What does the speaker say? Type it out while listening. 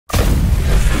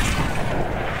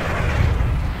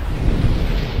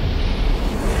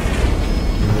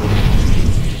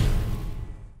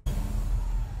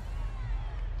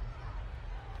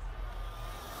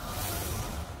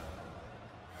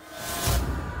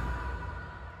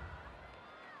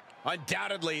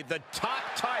Undoubtedly the top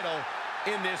title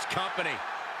in this company.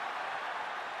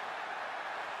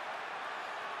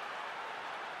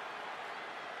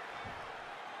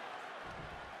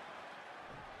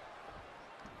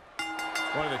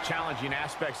 One of the challenging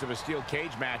aspects of a steel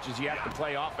cage match is you have to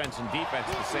play offense and defense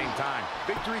at the same time.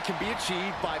 Victory can be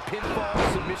achieved by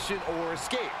pinfall, submission, or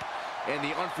escape. And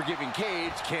the unforgiving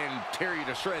cage can tear you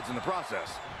to shreds in the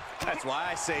process. That's why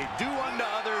I say do unto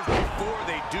others before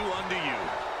they do unto you,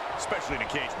 especially in a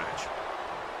cage match.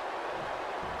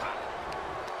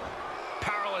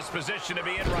 Powerless position to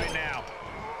be in right now.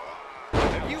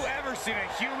 Have you ever seen a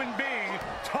human being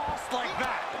tossed like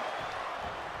that?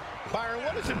 Byron,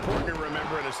 what is important to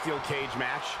remember in a steel cage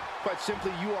match? Quite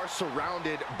simply, you are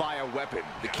surrounded by a weapon.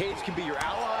 The cage can be your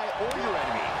ally or your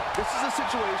enemy. This is a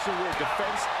situation where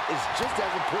defense is just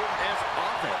as important as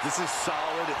offense. This is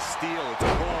solid, it's steel, it's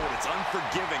cold, it's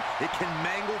unforgiving. It can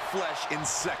mangle flesh in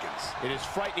seconds. It is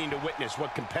frightening to witness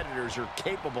what competitors are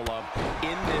capable of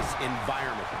in this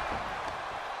environment.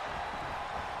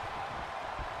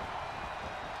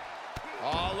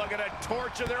 Oh, look at it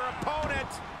torture their opponent.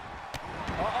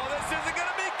 Uh-oh, this isn't going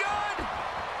to be good.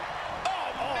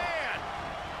 Oh, man.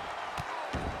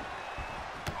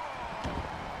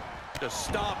 Just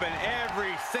stomping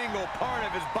every single part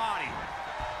of his body.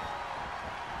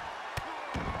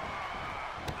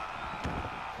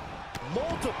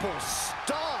 Multiple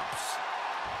stomps.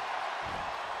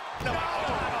 No,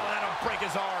 that'll break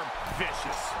his arm.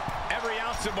 Vicious. Every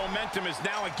ounce of momentum is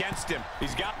now against him.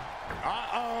 He's got...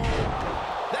 Uh-oh.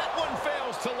 That one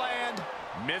fails to land.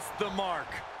 Missed the mark.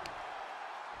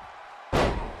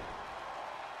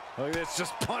 Look at this,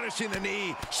 just punishing the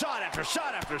knee. Shot after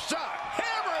shot after shot.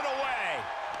 Hammer it away.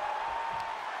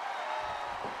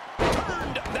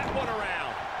 Turned that one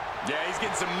around. Yeah, he's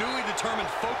getting some newly determined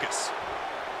focus.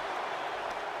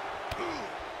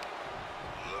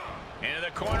 Into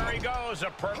the corner he goes. A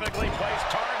perfectly placed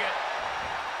target.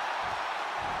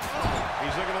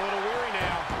 He's looking a little weary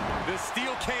now. The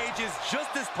steel cage is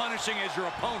just as punishing as your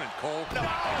opponent, Cole. No.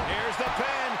 Here's the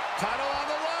pin. Title on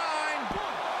the line.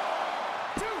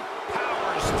 1, 2.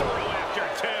 Powers through after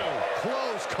 2.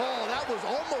 Close call. That was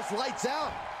almost lights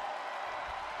out.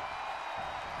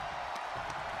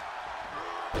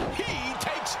 He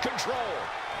takes control.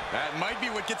 That might be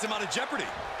what gets him out of jeopardy.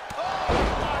 Oh,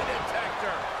 lie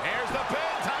detector. Here's the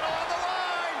pin. Title on the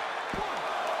line.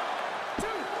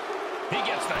 1, 2. He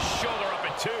gets the shoulder up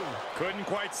at 2. Couldn't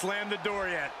quite slam the door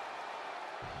yet.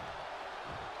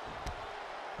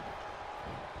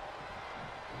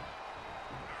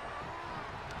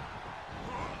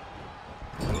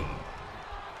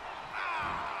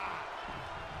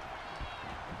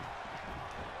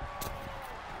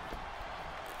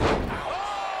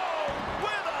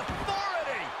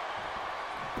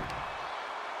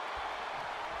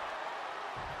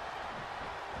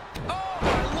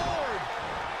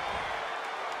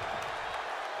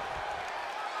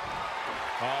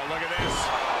 Oh, look at this.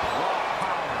 Raw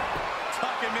power.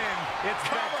 Tuck him in. It's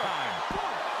that time.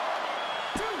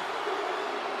 1, 2.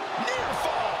 Near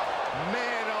fall.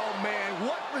 Man, oh man,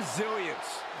 what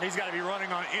resilience. He's got to be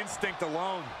running on instinct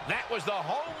alone. That was the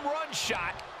home run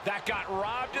shot that got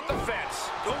robbed at the fence.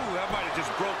 Ooh, that might have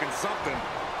just broken something.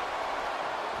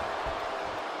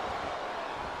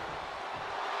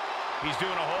 He's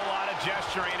doing a whole lot of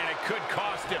gesturing, and it could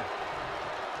cost him.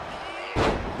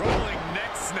 Rolling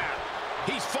neck snap.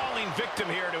 He's falling victim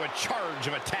here to a charge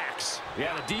of attacks.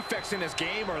 Yeah, the defects in his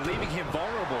game are leaving him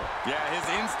vulnerable. Yeah, his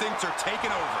instincts are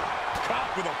taking over. Caught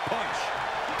with a punch.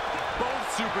 Both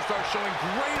superstars showing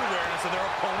great awareness of their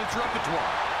opponent's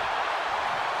repertoire.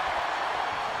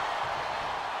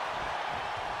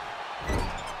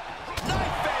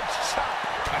 Knife edge chop.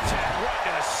 Attack right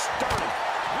to the sternum.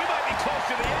 We might be close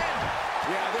to the end.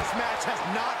 Yeah, this match has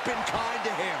not been kind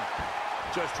to him.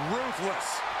 Just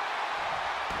ruthless.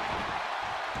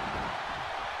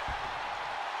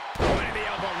 Pointing the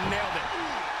elbow, nailed it.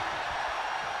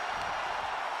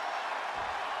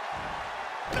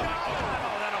 No,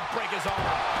 that'll break his arm.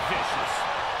 Vicious.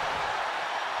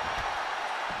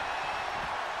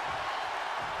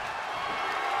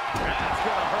 That's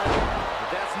gonna hurt. If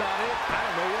that's not it, I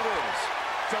don't know what is.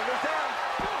 Shoulders down.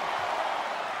 1,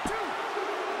 2.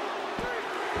 3.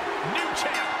 New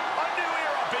champ. A new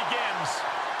era begins.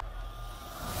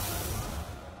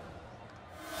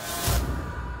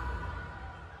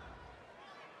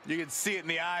 You can see it in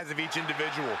the eyes of each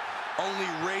individual. Only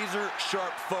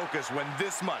razor-sharp focus when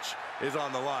this much is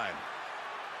on the line.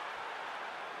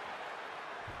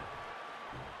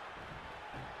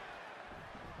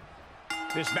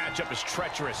 This matchup is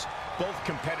treacherous. Both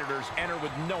competitors enter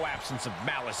with no absence of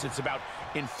malice. It's about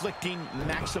inflicting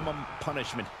maximum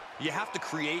punishment. You have to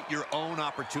create your own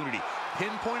opportunity.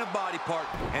 Pinpoint a body part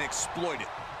and exploit it.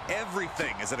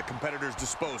 Everything is at a competitor's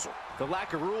disposal. The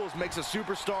lack of rules makes a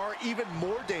superstar even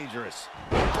more dangerous.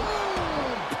 Boom!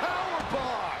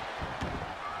 Powerbomb!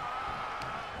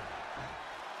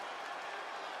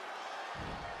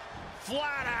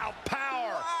 Flat out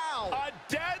power. Wow! A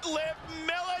deadlift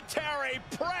military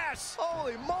press.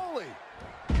 Holy moly!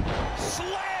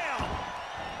 Slam!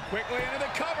 Quickly into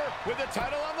the cover with the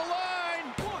title on the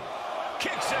line.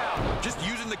 Kicks out. Just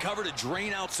using the cover to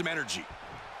drain out some energy.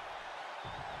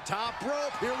 Top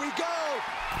rope, here we go!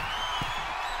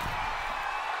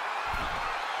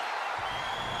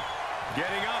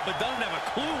 Getting up, but doesn't have a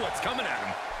clue what's coming at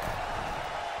him.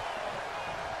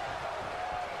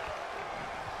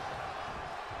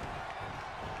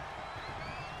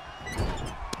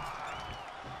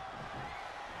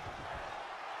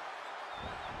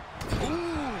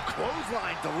 Ooh,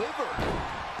 clothesline delivered.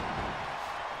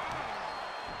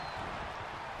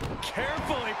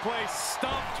 Carefully placed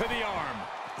stomp to the arm.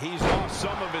 He's lost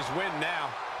some of his wind now.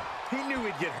 He knew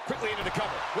he'd get quickly into the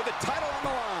cover with the title on the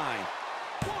line.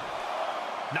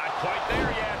 Not quite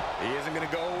there yet. He isn't going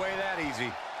to go away that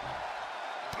easy.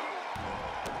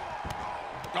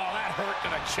 Oh, that hurt to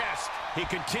the chest. He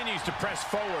continues to press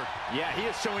forward. Yeah, he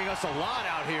is showing us a lot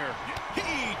out here.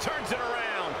 He turns it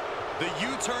around. The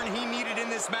U-turn he needed in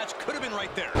this match could have been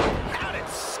right there. Had it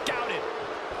scouted.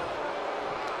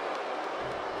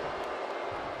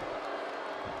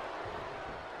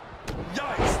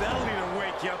 Yikes, that'll either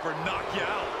wake you up or knock you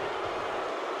out.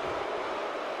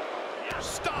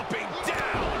 Stomping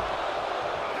down.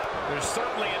 There's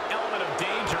certainly an element of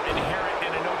danger inherent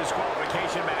in a no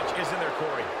disqualification match, isn't there,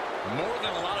 Corey? More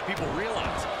than a lot of people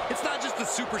realize. It's not just the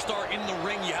superstar in the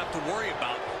ring you have to worry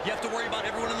about. You have to worry about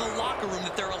everyone in the locker room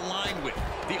that they're aligned with.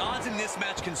 The odds in this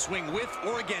match can swing with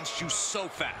or against you so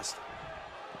fast.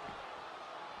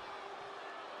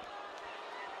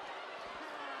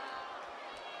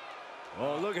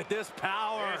 Oh, look at this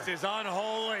power. This is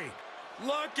unholy.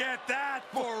 Look at that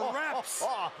for reps.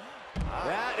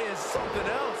 That is something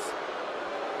else.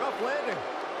 Rough landing.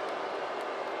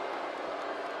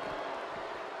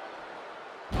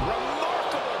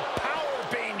 Remarkable power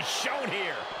being shown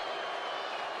here.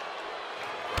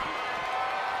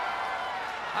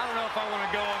 I don't know if I want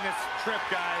to go on this trip,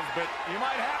 guys, but You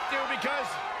might have to because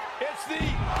it's the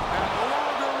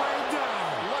Longer way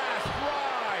down. last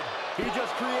ride. He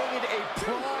just created a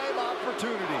prime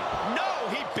opportunity. No,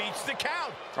 he beats the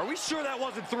count. are we sure that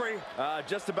wasn't 3?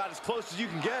 Just about as close as you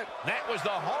can get. That was the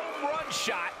home run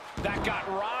shot that got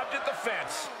robbed at the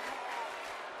fence.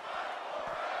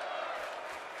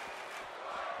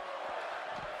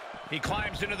 He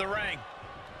climbs into the ring.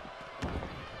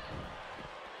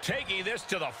 Taking this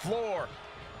to the floor.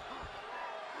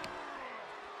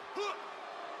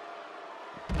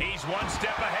 He's one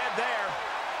step ahead there.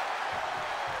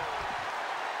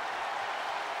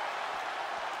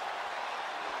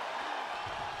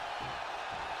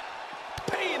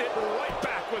 Paying it right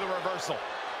back with a reversal.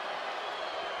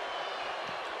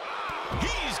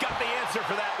 He's got the answer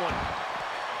for that one.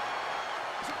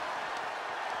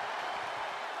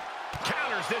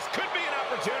 Counters, this could be an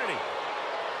opportunity.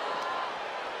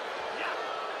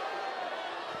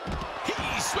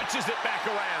 He switches it back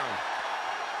around.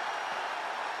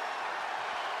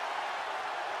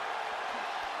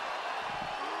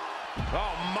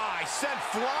 Oh my, sent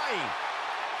flying.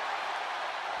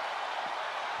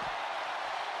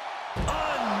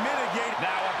 Unmitigated.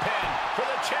 Now a pin for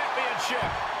the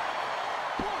championship.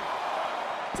 1,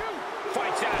 2.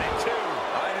 Fights out at 2.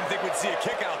 I didn't think we'd see a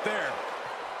kick out there.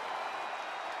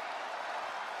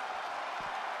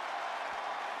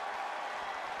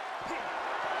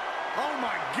 Oh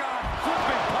my God,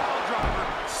 flipping pile driver,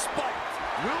 spiked.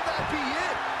 Will that be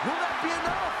it? Will that be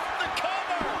enough? The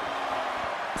cover.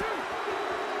 2.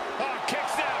 Oh,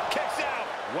 kicks out, kicks out.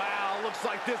 Wow, looks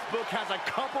like this book has a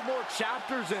couple more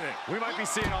chapters in it. We might be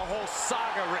seeing a whole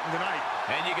saga written tonight.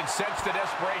 And you can sense the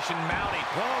desperation mounting.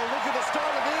 Oh, look at the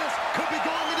start of this. Could be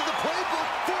going into the playbook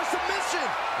for a submission.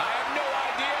 I have no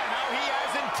idea how he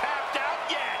hasn't tapped out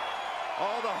yet.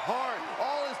 All the heart,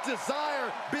 all his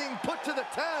desire being put to the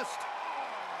test.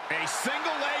 A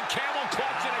single leg camel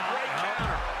clutch and a great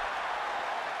counter.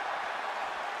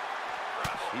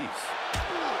 Jeez.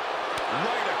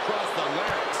 Right across the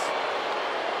larynx.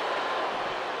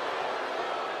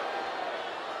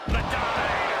 The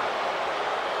Dominator.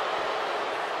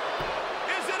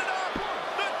 Is it enough?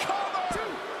 The cover.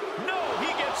 2. No,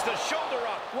 he gets the shoulder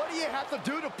up. What do you have to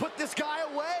do to put this guy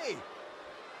away?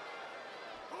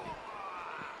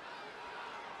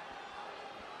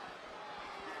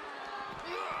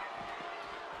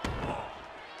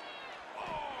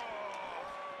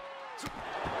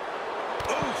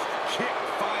 Oof, kick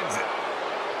finds it.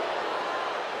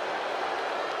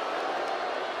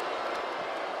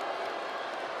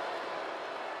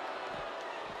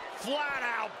 Flat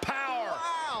out power.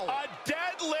 Wow. A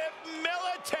deadlift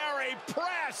military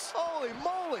press. Holy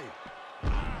moly.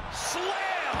 Slam.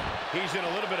 He's in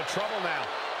a little bit of trouble now.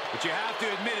 But you have to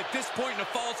admit, at this point in a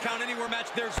Falls Count Anywhere match,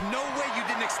 there's no way you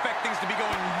didn't expect things to be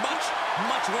going much,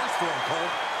 much worse for him,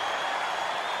 Cole.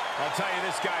 I'll tell you,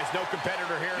 this guy's no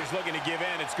competitor here is looking to give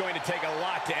in. It's going to take a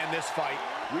lot to end this fight.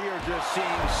 We are just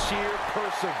seeing sheer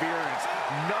perseverance.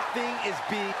 Nothing is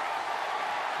being...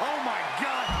 Oh, my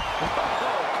God.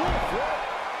 Oh, cool flip.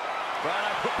 Glad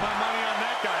I put my money on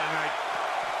that guy tonight.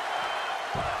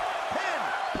 Pin.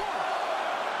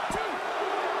 1,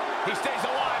 2. He stays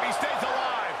alive. He stays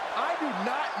alive. I do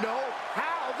not know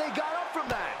how they got up from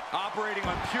that. Operating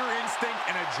on pure instinct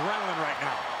and adrenaline right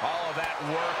now. All of that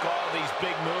work, all these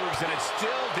big moves, and it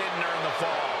still didn't earn the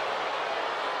fall.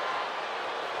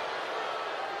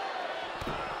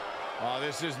 Oh,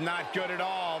 this is not good at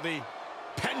all. The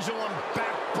pendulum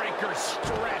backbreaker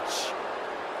stretch.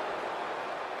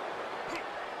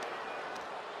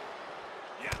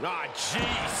 Ah,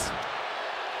 jeez.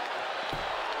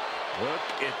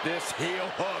 Look at this heel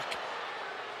hook.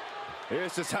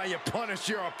 This is how you punish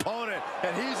your opponent,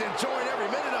 and he's enjoying every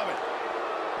minute of it.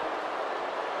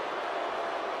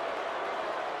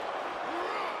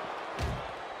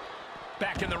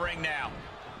 Back in the ring now.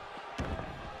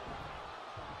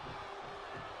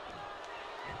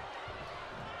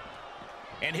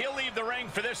 And he'll leave the ring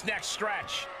for this next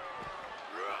stretch.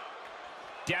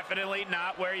 Definitely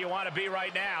not where you want to be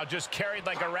right now. Just carried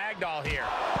like a rag doll here.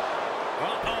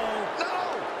 Uh-oh.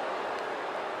 No!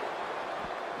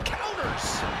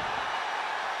 Counters.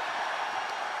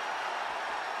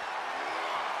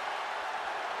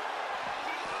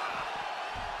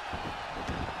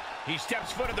 He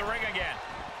steps foot in the ring again.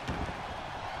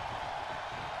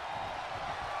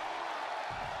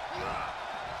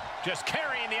 Just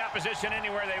carrying the opposition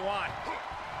anywhere they want.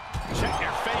 Check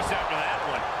their face after that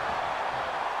one.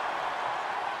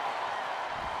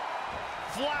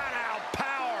 Flat out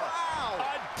power. Wow.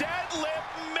 A deadlift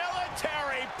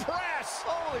military press.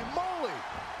 Holy moly.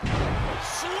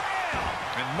 Slam.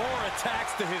 And more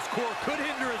attacks to his core could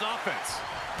hinder his offense.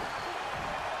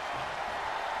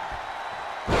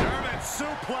 German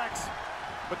suplex,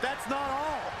 but that's not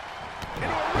all.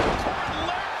 And a ripcord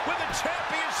left with the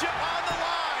championship on the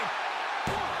line.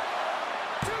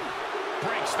 1,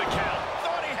 2. Breaks the count.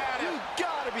 Thought he had it. You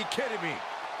gotta be kidding me.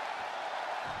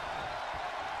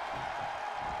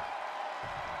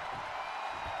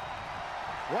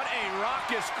 What a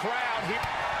raucous crowd here.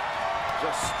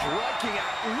 Just striking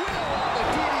at will on the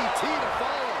DDT to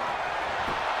follow.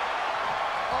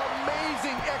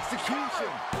 Amazing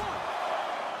execution. 1,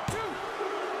 2,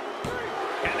 3.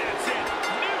 And that's it.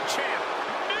 New champ.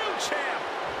 New champ.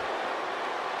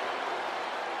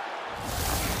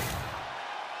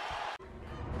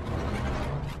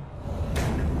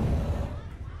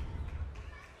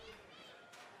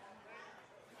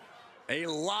 A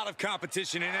lot of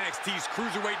competition in NXT's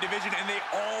Cruiserweight division, and they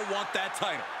all want that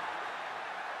title.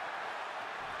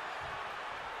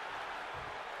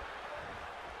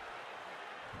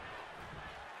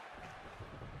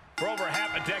 For over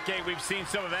half a decade, we've seen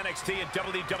some of NXT and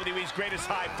WWE's greatest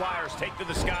high flyers take to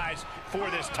the skies for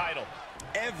this title.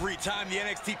 Every time the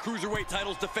NXT Cruiserweight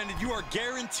title's defended, you are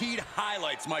guaranteed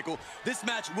highlights, Michael. This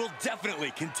match will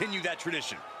definitely continue that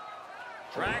tradition.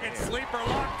 Dragon Sleeper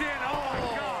locked in. Oh,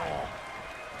 my God.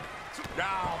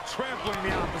 Now trampling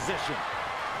the opposition.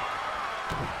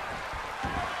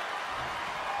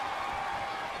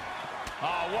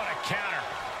 Oh, what a counter.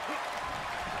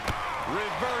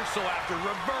 Reversal after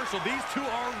reversal. These two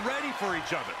are ready for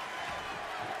each other.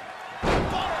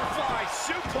 Butterfly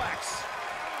suplex.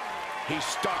 He's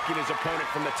stalking his opponent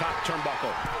from the top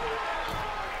turnbuckle.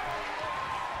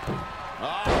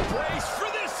 Oh, brace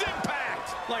for this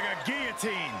impact. Like a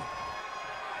guillotine.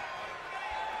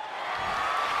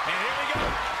 And here we go.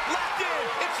 Locked in.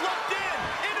 It's locked in.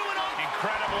 Into an off.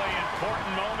 Incredibly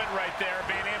important moment right there,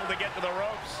 being able to get to the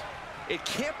ropes. It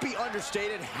can't be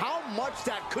understated how much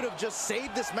that could have just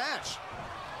saved this match.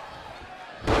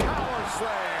 Power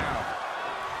slam.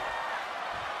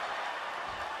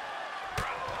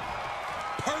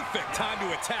 Perfect time to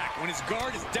attack when his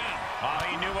guard is down. Oh,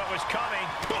 he knew what was coming.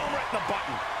 Boom, right in the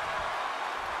button.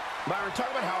 Byron, talk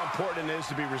about how important it is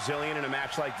to be resilient in a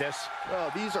match like this.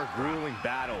 Oh, these are grueling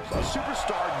battles. A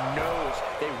superstar knows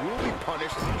they will be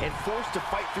punished and forced to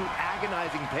fight through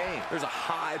agonizing pain. There's a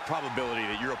high probability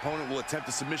that your opponent will attempt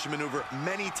a submission maneuver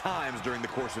many times during the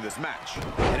course of this match.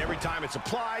 And every time it's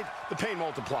applied, the pain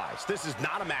multiplies. This is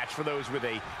not a match for those with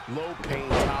a low pain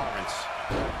tolerance.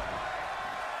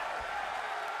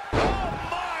 Oh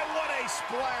my, what a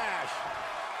splash!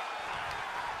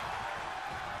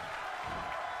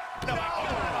 No,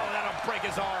 that'll break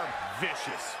his arm.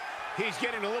 Vicious. He's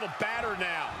getting a little battered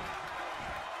now.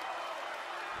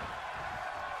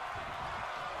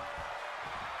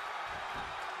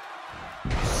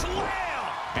 Slam!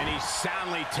 And he's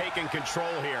soundly taking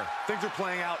control here. Things are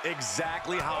playing out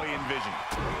exactly how he envisioned.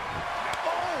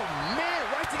 Oh, man,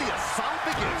 right to the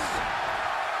esophagus.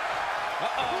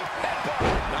 Uh-oh.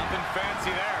 Nothing fancy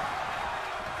there.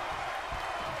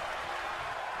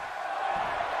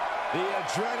 The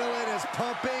adrenaline is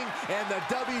pumping, and the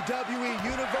WWE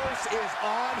Universe is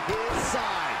on his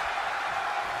side.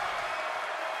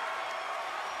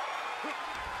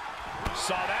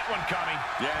 Saw that one coming.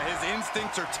 Yeah, his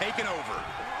instincts are taking over.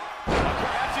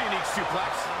 Okay, that's a unique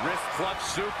suplex. Wrist clutch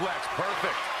suplex,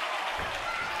 perfect.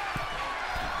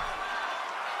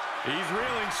 He's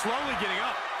reeling, slowly getting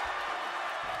up.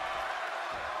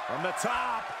 From the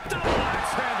top, double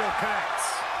axe handle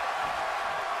connects.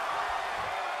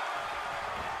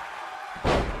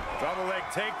 Double leg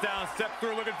takedown, step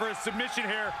through, looking for a submission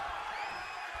here.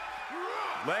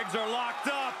 Legs are locked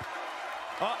up.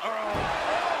 Uh-oh.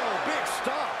 Oh, big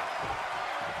stop.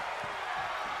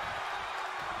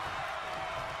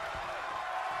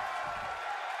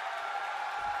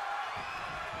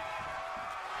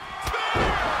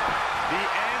 The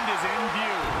end is in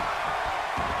view.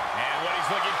 And what he's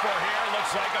looking for here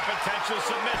looks like a potential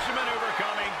submission maneuver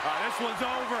coming. This one's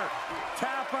over.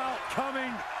 Tap out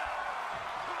coming.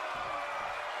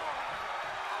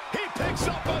 He picks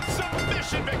up a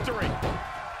submission victory.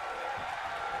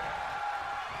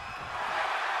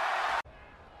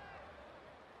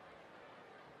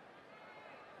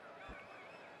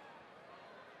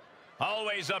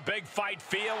 Always a big fight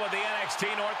feel when the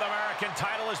NXT North American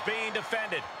title is being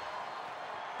defended.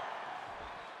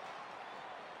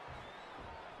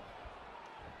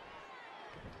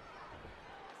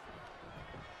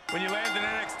 When you land in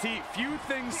NXT, few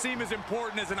things seem as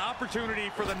important as an opportunity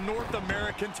for the North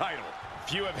American title.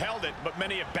 Few have held it, but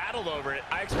many have battled over it.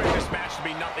 I expect this match to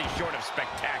be nothing short of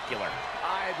spectacular.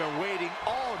 I've been waiting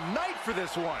all night for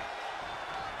this one.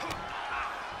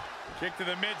 Kick to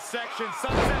the midsection,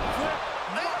 sunset flip.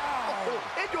 Wow!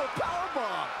 Into a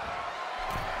powerbomb.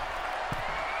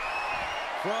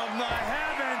 From the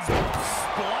heavens,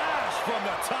 splash from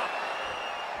the top.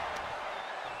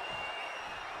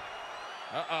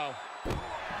 Uh-oh.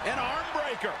 An arm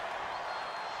breaker.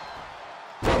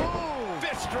 Boom!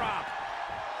 Fist drop.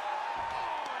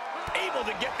 Able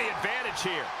to get the advantage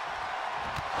here.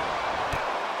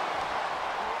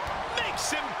 Makes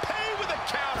him pay with a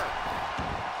counter.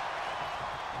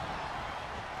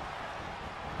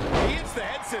 He hits the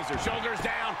head scissors. Shoulders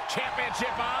down.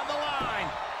 Championship on the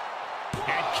line.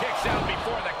 And kicks out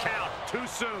before the count. Too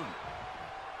soon.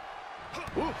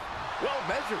 Ooh, well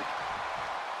measured.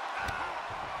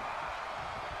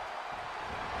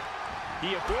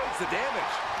 He avoids the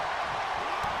damage.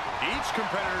 Each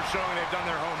competitor showing they've done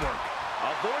their homework.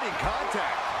 Avoiding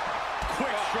contact.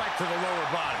 Quick strike to the lower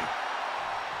body.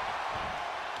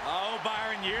 Oh,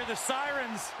 Byron, you hear the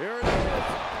sirens. Here it is.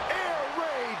 Air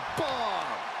raid bomb.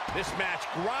 This match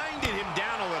grinded him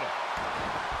down a little.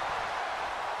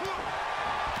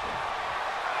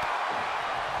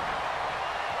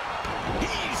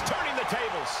 He's turning the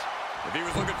tables. If he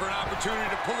was looking for an opportunity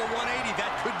to pull a 180,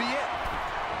 that could be it.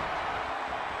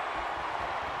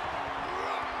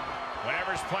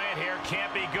 Whatever's playing here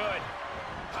can't be good.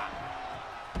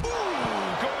 Ooh,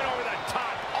 going over the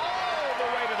top, all the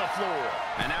way to the floor.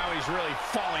 And now he's really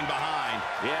falling behind.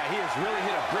 Yeah, he has really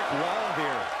hit a brick wall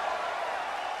here.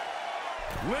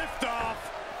 Lift off.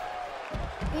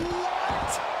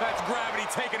 What? That's gravity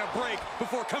taking a break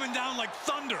before coming down like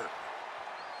thunder.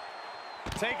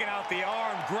 Taking out the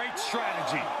arm, great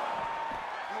strategy.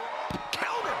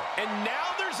 Counter, and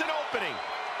now there's an opening.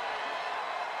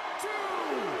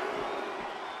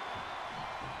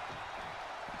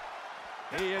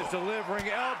 He is delivering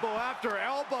elbow after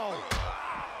elbow.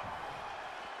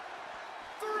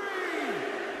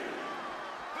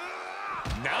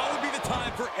 Now would be the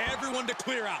time for everyone to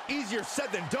clear out. Easier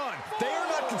said than done. They are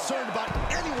not concerned about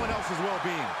anyone else's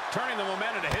well-being. Turning the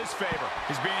momentum to his favor.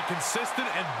 He's being consistent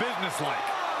and businesslike.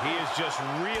 He is just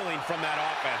reeling from that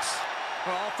offense.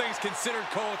 Well, all things considered,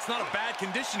 Cole, it's not a bad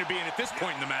condition to be in at this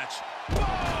point in the match. Boom!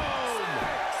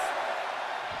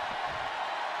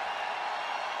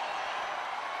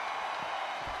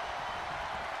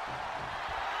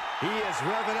 He is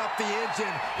revving up the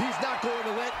engine. He's not going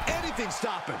to let anything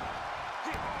stop him.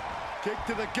 Kick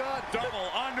to the gut. Double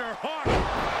underhook.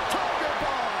 Tiger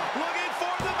bomb. Looking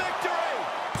for the victory.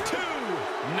 2.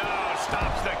 No,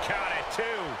 stops the count at 2.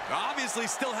 Obviously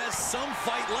still has some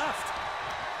fight left.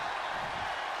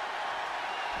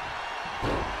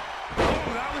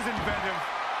 Oh, that was inventive.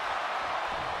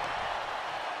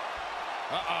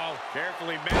 Uh-oh.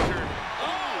 Carefully measured.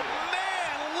 Oh,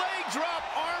 man! Leg drop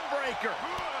arm breaker.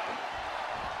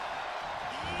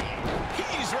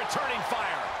 He's returning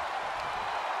fire.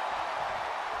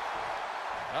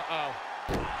 Uh-oh.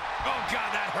 Oh, God,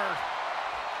 that hurt.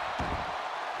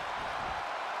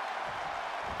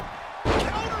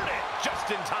 Countered it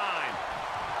just in time.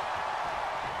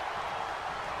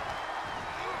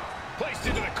 Placed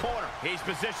into the corner. He's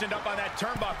positioned up on that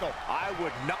turnbuckle. I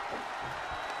would not.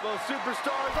 Those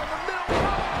superstars on the middle.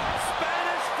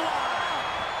 Spanish fly.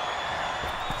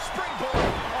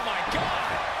 Springboard. Oh, my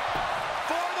God.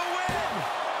 For the win.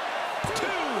 2.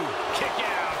 Kick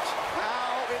out.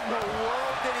 How in the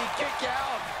world did he kick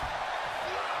out?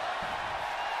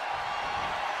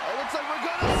 It looks like we're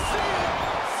going to see it.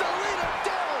 Selena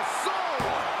Del Sol.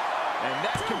 And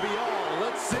that can be all.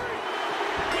 Let's see.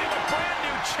 We have a brand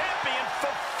new champion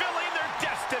fulfilling their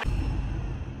destiny.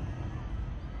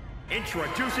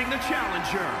 Introducing the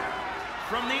challenger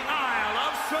from the Isle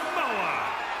of Samoa,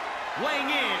 weighing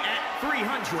in at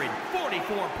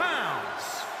 344 pounds,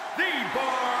 the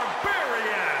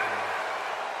Barbarian.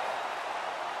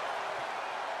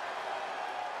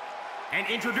 And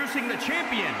introducing the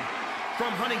champion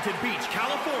from Huntington Beach,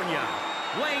 California,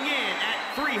 weighing in at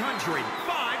 305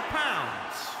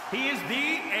 pounds. He is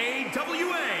the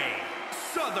AWA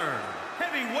Southern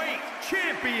Heavyweight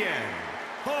Champion,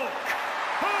 Hulk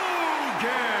Hogan.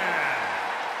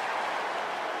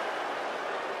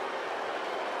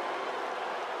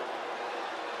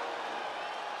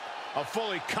 A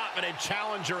fully confident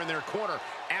challenger in their corner,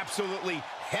 absolutely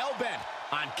hell-bent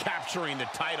on capturing the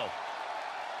title.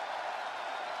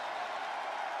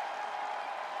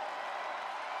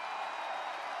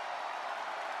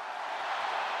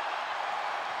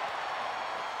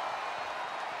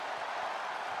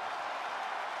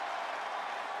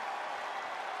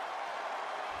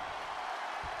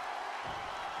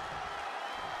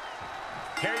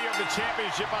 Here you have the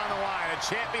championship on the line, a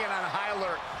champion on high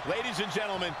alert. Ladies and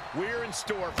gentlemen, we're in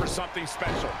store for something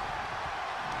special.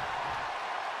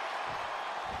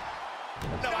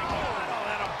 No, oh,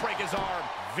 that'll break his arm.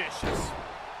 Vicious.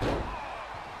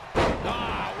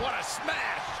 Ah, what a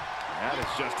smash. That is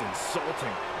just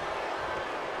insulting.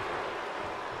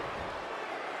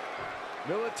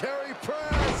 Military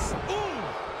press. Ooh.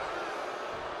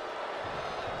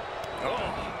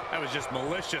 Oh, that was just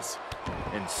malicious.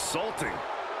 Insulting.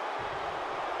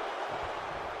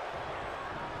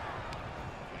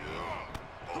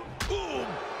 Ooh.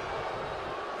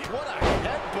 What a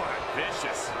headbutt.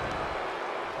 Vicious.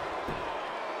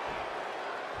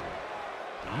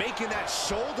 Making that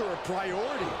shoulder a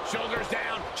priority. Shoulders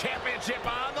down, championship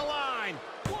on the line.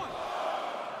 1.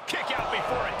 Kick out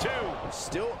before a 2.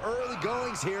 Still early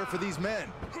goings here for these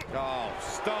men. Oh,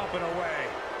 stomping away.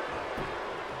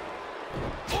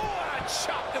 Oh, a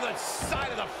chop to the side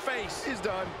of the face. He's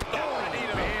done. Oh, knee to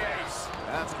the face.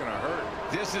 That's gonna hurt.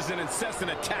 This is an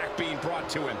incessant attack being brought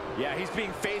to him. Yeah, he's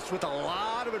being faced with a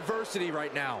lot of adversity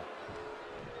right now.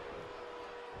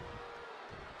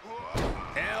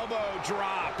 Elbow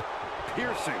drop.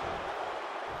 Piercing.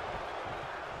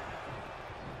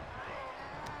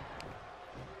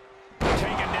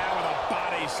 Taken down with a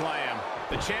body slam.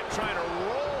 The champ trying to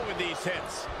roll with these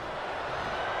hits.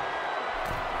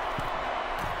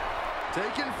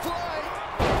 Taking flight.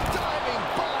 Diving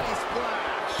body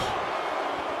splash.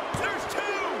 There's 2.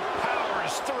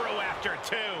 Powers through after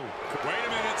 2. Wait a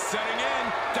minute, setting in.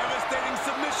 Devastating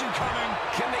submission coming.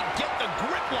 Can they get the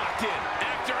grip locked in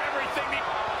after everything?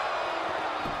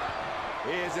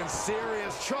 He is in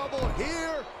serious trouble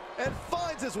here and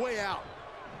finds his way out.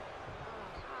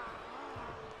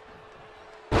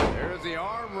 There's the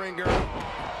arm wringer,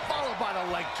 followed by the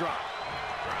leg drop.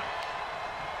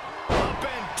 Up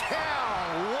and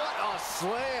down, what a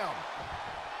slam.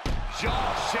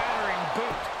 Jaw-shattering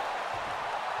boot.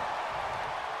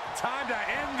 Time to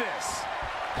end this.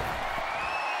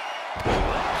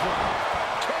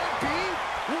 Can't be.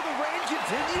 Will the reign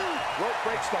continue? Rope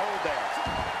breaks the hold there.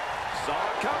 Saw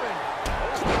it coming.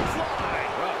 Oh, fly.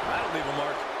 Well, that'll leave a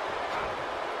mark.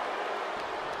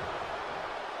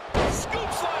 Scoop!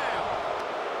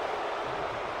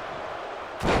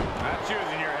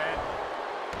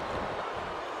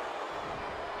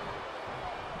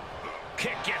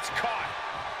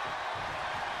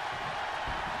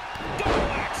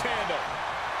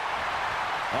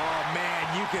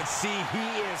 And you can see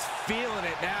he is feeling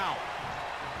it now.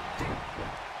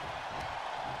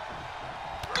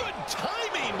 Good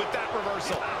timing with that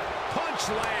reversal. Punch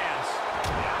lands.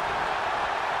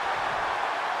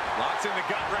 Locks in the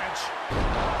gut wrench.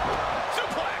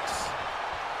 Suplex.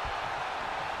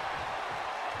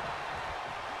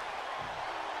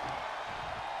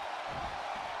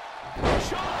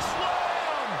 Choke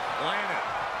slam. Landed.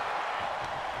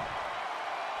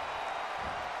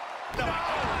 No,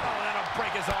 that'll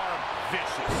break his arm.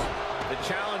 Vicious. The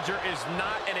challenger is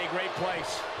not in a great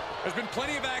place. There's been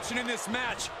plenty of action in this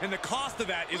match, and the cost of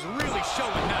that is really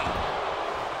showing now.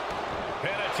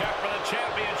 Pin attempt for the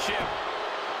championship.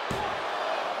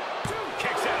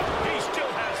 Kicks out. He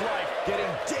still has life.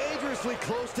 Getting dangerously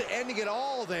close to ending it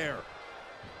all there.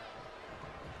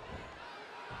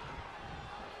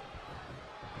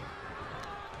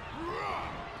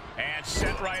 And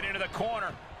sent right into the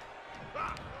corner.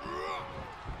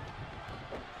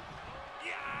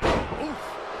 Oof.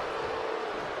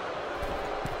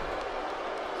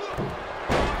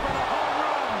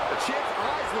 The champ's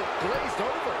eyes look glazed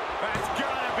over. That's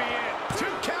gotta be it. 2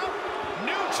 count.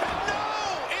 New champ. No,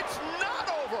 it's not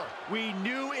over. We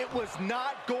knew it was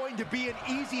not going to be an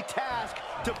easy task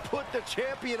to put the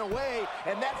champion away,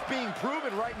 and that's being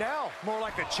proven right now. More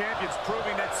like the champion's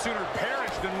proving that sooner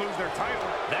perish than lose their title.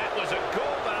 That was a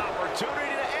golden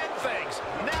opportunity to end things.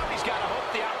 Now he's got to hope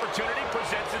the opportunity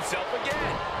presents itself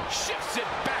again. Shifts it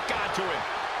back onto him.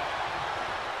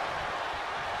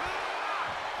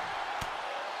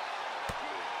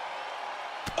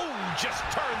 Oh, just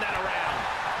turn that around.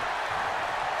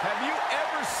 Have you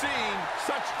ever seen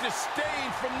such disdain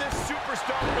from this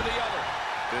superstar for the other?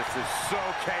 This is so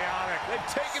chaotic.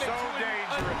 They've taken it So to a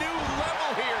dangerous. new level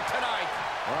here tonight.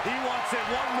 He wants it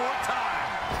one more time.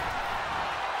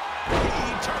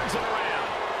 He turns it around.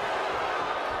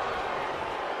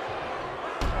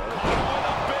 With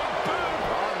a big boot.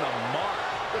 On the mark.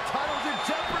 The title's in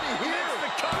jeopardy here. It's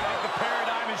the cover. The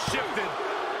paradigm has shifted.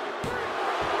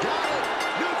 Got it.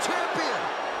 New champion.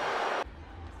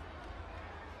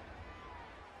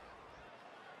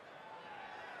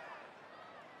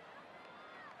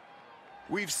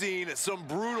 We've seen some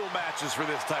brutal matches for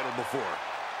this title before.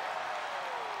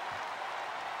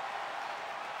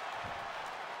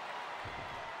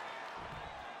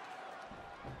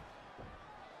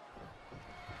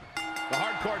 The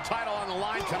hardcore title on the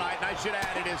line tonight, and I should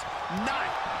add it is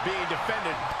not being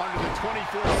defended under the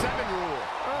 24/7 rule.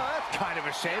 That's kind of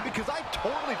a shame because I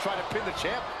totally try to pin the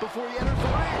champ before he enters the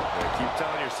ring. Yeah, keep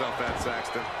telling yourself that,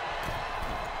 Saxton.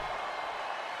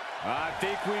 I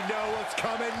think we know what's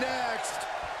coming next.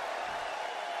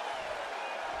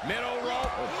 Middle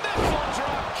rope, missile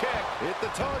drop kick. Hit the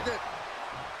target.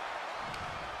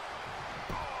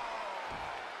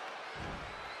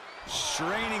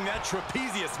 Straining that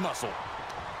trapezius muscle.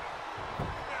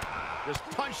 Just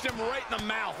punched him right in the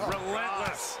mouth.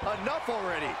 Relentless. Enough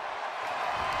already.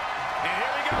 And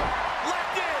here we go.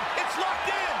 Locked in. It's locked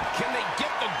in. Can they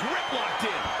get the grip locked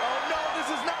in? Oh, no,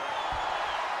 this is not.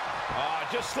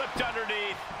 Just slipped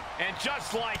underneath. And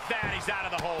just like that, he's out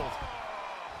of the hold.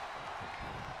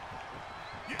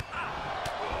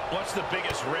 What's the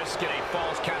biggest risk in a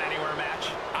Falls Count Anywhere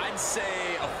match? I'd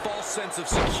say a false sense of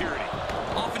security.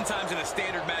 Oftentimes in a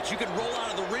standard match, you can roll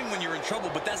out of the ring when you're in trouble,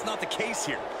 but that's not the case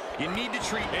here. You need to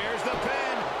treat... Here's the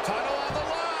pin. Title on the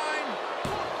line.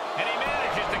 And he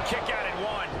manages to kick out in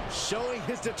one. Showing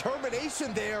his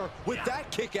determination there with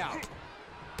that kick out.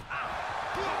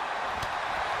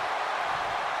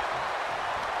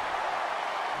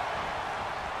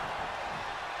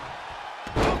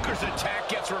 Booker's attack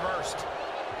gets reversed.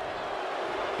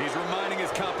 He's reminding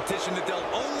his competition that they'll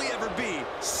only ever be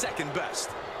second best.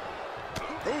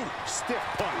 Ooh, stiff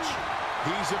punch.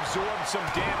 He's absorbed some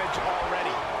damage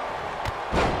already.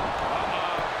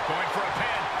 Going for a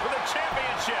pin for the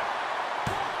championship.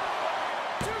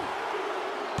 2,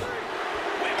 3.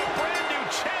 We have a brand new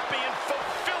champion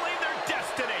fulfilling their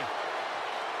destiny.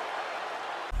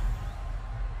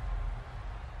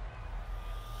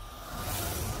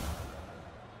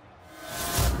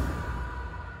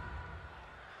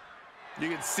 You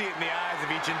can see it in the eyes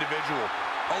of each individual.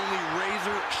 Only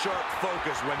razor-sharp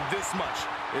focus when this much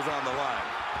is on the line.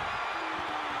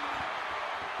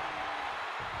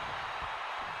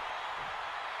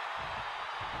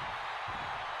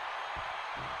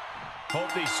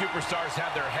 Hope these superstars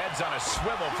have their heads on a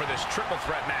swivel for this triple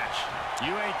threat match.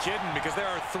 You ain't kidding, because there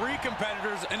are 3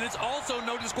 competitors, and it's also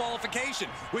no disqualification,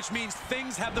 which means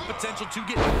things have the potential to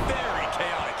get very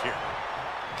chaotic here.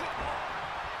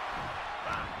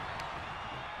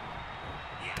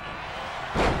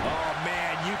 Oh,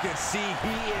 man, you can see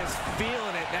he is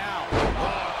feeling it now. Oh,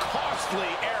 Costly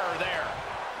error there.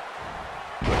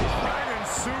 Dragon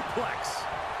suplex.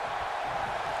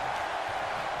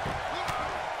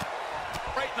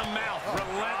 Right in the mouth.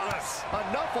 Relentless.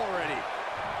 Enough already.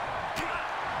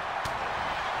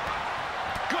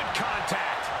 Good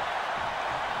contact.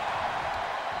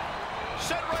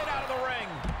 Sent right out of the ring.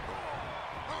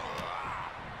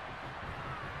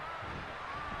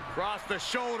 Cross the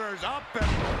shoulders, up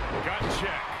and gut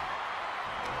check.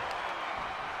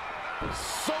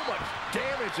 So much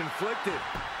damage inflicted.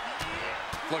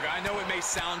 Look, I know it may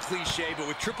sound cliche, but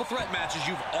with triple threat matches,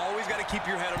 you've always got to keep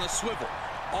your head on a swivel.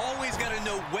 Always got to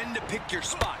know when to pick your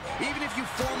spot, even if you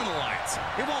form an alliance.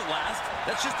 It won't last.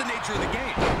 That's just the nature of the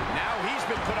game. Now he's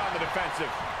been put on the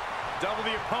defensive. Double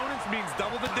the opponents means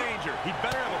double the danger. He'd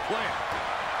better have a plan.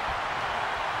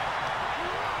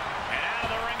 And out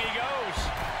of the ring he goes.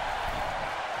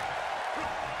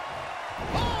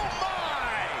 Oh,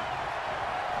 my!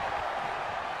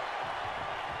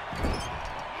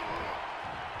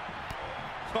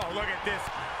 Oh, look at this.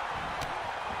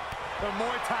 The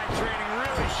Muay Thai training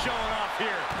really showing off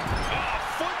here. Oh,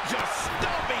 foot just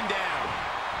stomping down.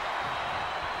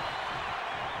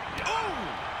 Oh!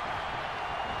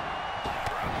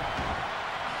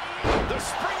 The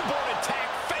springboard attack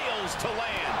fails to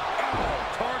land.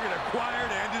 Oh, target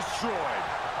acquired and destroyed.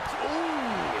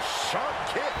 Ooh, sharp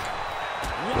kick.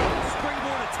 Wow,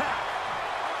 springboard attack.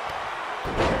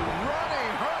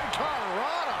 Running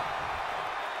hurricanrana.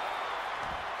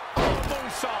 Oh,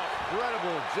 moonsault.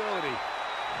 Incredible agility.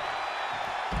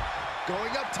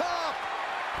 Going up top.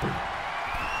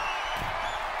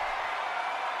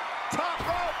 Top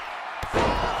rope.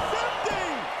 50.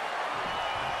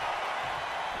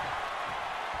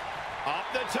 Up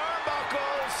the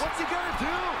turnbuckles. What's he gonna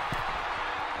do?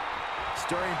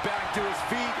 Stirring back to his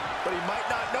feet, but he might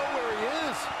not know where he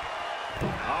is.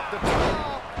 Off the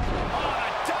top. On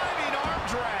a diving arm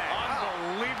drag.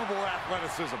 Unbelievable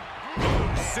athleticism.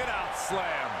 Sit-out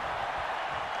slam.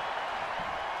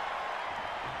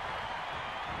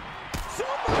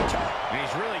 And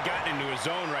he's really gotten into his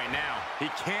zone right now. He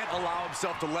can't allow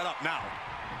himself to let up now.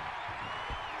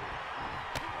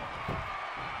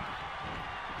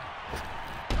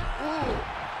 Ooh.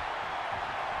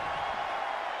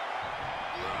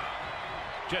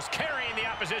 Just carrying the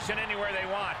opposition anywhere they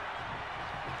want.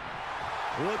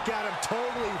 Look at him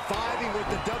totally vibing with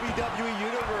the WWE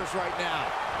Universe right now.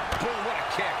 Boom, what a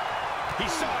kick. He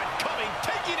saw it coming,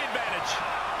 taking advantage.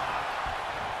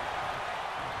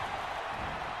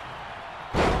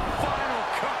 Final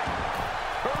cut.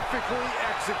 Perfectly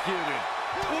executed.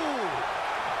 Ooh.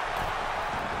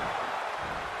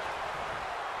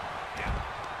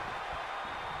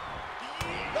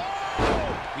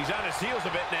 He's on his heels a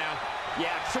bit now.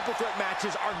 Yeah, triple threat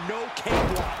matches are no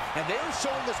cakewalk, and they are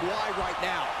showing us why right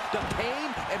now. The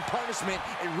pain and punishment,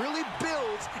 it really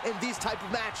builds in these type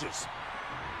of matches.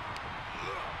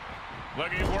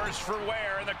 Looking worse for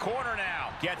wear in the corner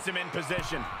now. Gets him in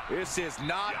position. This is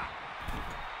not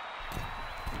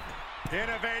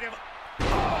Innovative.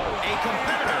 A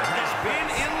competitor has been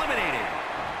eliminated.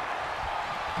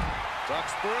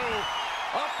 Ducks through.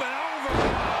 Up and over.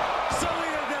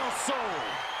 Salida del Sol.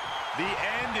 The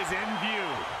end is in view.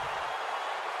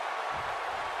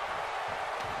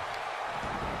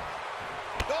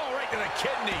 Oh, right to the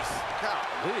kidneys.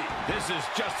 golly. This is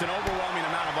just an overwhelming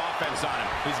amount of offense on him.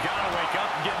 He's got to wake up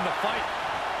and get in the fight.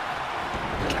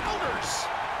 Counters.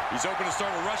 He's open to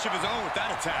start a rush of his own with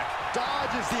that attack.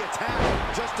 Dodges the attack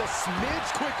just a smidge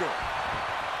quicker.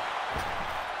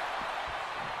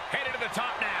 Headed to the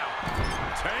top now.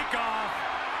 Take off.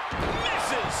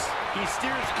 Misses. He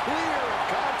steers clear of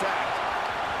contact.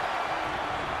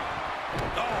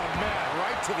 Oh, man,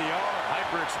 right to the arm.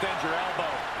 Hyperextend your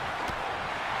elbow.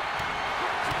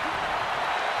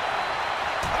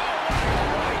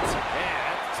 Man,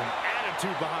 that's some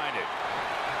attitude behind it.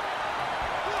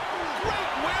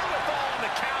 Great wherewithal on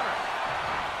the counter.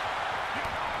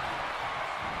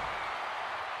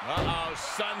 Uh-oh,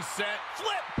 sunset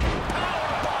flip.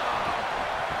 Powerbomb.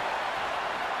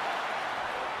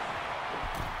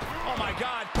 Oh, my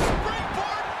God.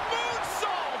 Springboard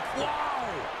moonsault. Wow.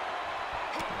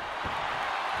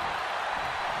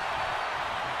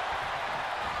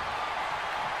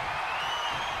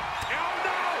 Oh,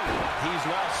 no! He's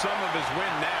lost some of his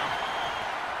wind now.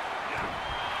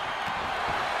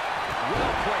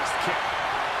 Well-placed kick.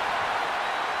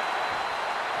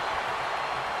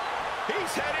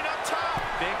 He's heading up top.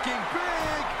 Thinking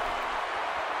big.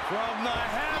 From the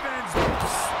heavens,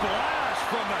 splash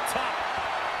from the top.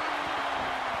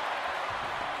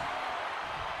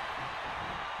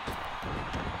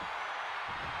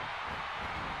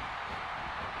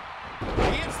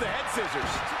 He hits the head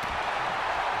scissors.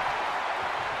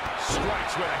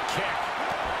 Strikes with a kick.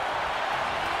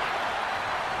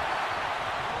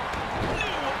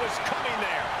 Knew what was coming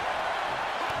there.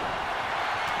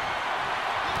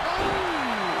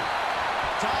 Ooh.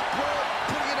 Top rope,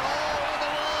 putting it all on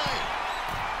the line.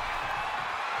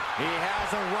 He has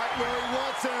him right where he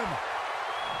wants him.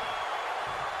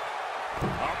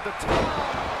 Up the top.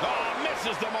 Oh,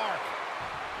 misses the mark.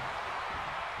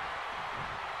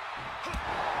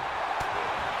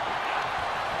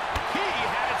 He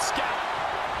had it scalped.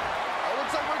 Oh,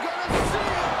 looks like we're gonna see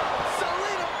it.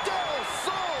 Salida del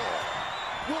Sol.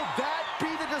 Will that be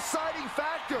the deciding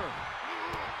factor?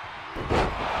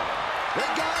 They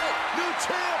got it. New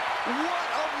champ. What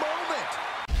a moment.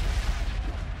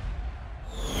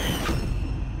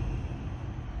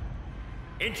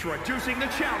 Introducing the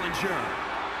challenger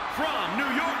from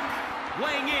New York,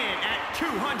 weighing in at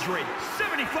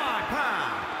 275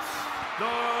 pounds,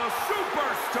 the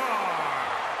Superstar.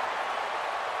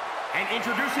 And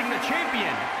introducing the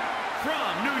champion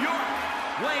from New York,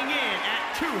 weighing in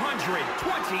at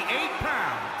 228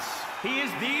 pounds, he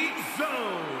is the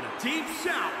Zone Deep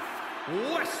South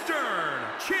Western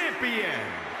Champion,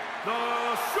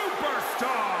 the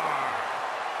Superstar.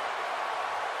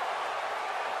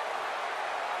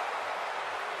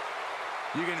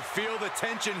 You can feel the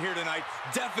tension here tonight.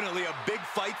 Definitely a big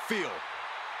fight feel.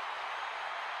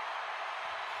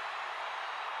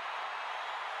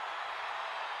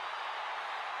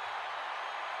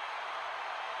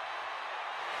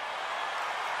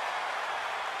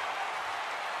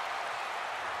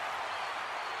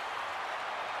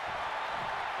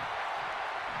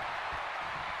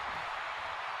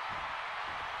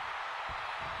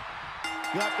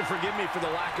 You'll have to forgive me for the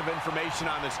lack of information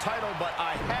on this title, but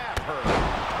I have heard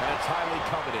that it's highly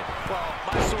coveted. Well,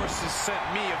 my sources sent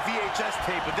me a VHS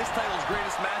tape of this title's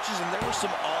greatest matches, and there were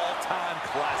some all-time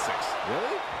classics.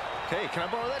 Really? Okay, can I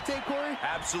borrow that tape, Corey?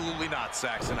 Absolutely not,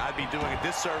 Saxon. I'd be doing a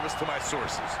disservice to my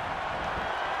sources.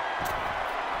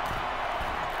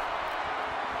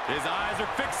 His eyes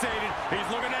are fixated. He's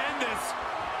looking to end this.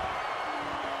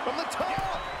 From the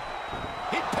top.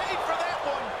 He paid for that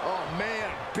one. Oh,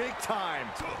 man, big time.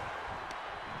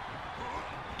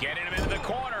 Getting him into the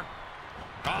corner.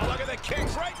 Oh, look at the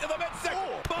kicks right to the midsection.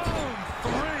 Oh. Boom,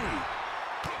 3.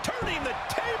 Turning the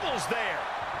tables there.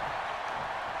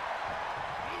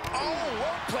 Oh,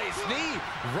 well-placed knee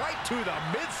right to the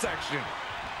midsection.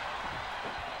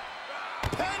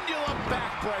 Pendulum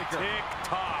backbreaker.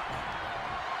 Tick-tock.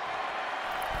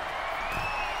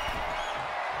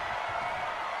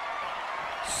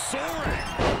 Soaring.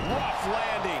 Rough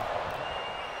landing.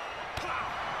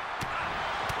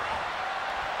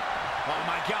 Oh,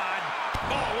 my God.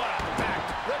 Oh, what impact.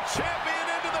 The champion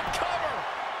into the cover.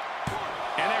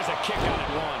 And there's a kick out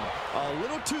at 1. A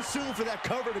little too soon for that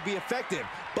cover to be effective,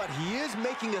 but he is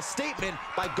making a statement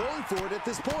by going for it at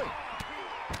this point.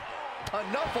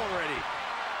 Enough already.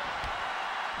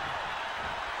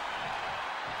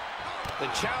 The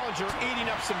challenger eating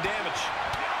up some damage.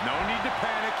 No need to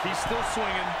panic. He's still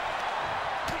swinging.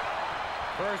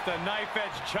 First a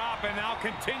knife-edge chop, and now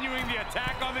continuing the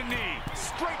attack on the knee.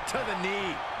 Straight to the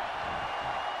knee.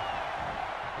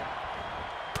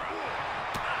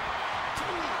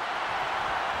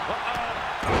 Oh,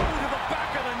 to the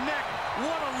back of the neck.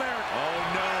 What a lyric. Oh,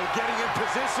 no, getting in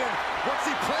position. What's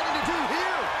he planning to do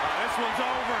here? This one's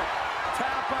over.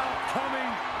 Tap out coming.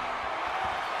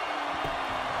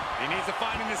 He needs to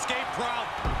find an escape route.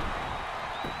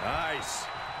 Nice.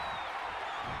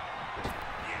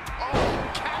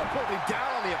 Oh, catapulting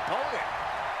down on the opponent.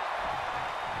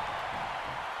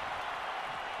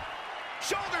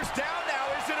 Shoulders down now.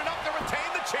 Is it enough to retain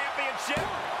the championship?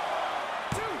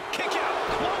 Kick out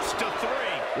close to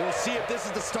 3. We'll see if this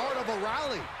is the start of a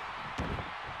rally.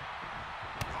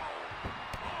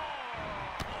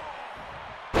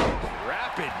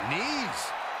 Rapid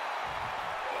knees.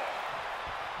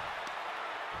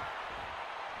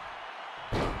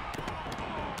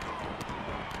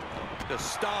 To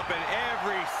stomp in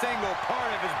every single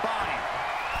part of his body.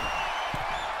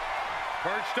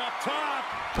 Perched up top.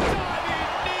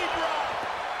 Diving knee drop.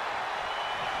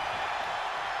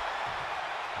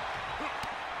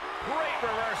 Great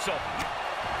reversal.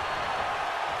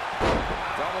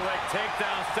 Double leg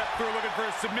takedown. Step through looking for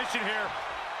a submission here.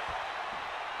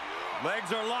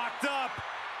 Legs are locked up.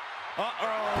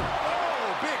 Uh-oh.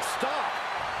 Oh, big stop.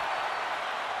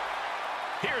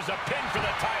 Here's a pin for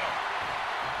the title.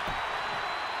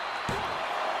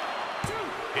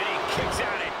 And he kicks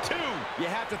out at 2. You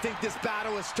have to think this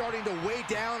battle is starting to weigh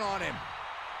down on him.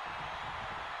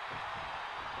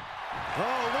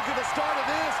 Oh, look at the start of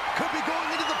this. Could be going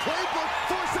into the playbook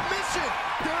for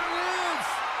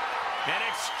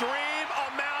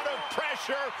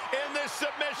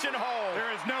submission hold.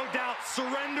 There is no doubt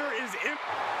surrender is in.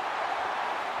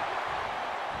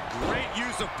 Great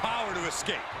use of power to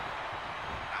escape.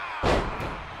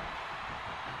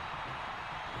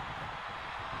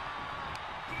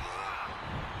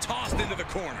 Tossed into the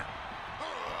corner.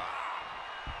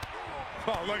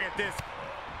 Oh, look at this.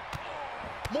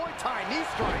 Muay Thai knee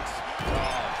strikes.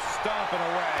 Oh, stomping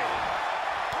away.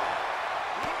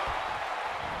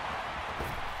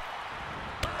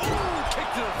 Ooh,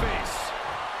 kick to the face.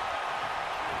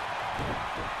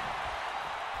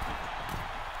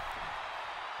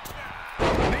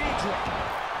 Knee drop.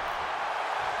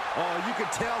 Oh, you can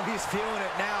tell he's feeling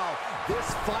it now.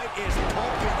 This fight is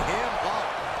pumping him up.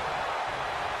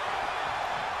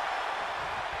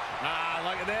 Ah,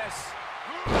 look at this.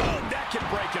 Oh, that can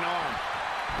break an arm.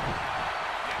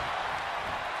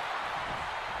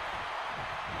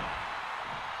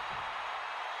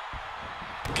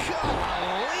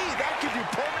 Golly, that could do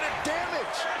permanent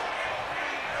damage.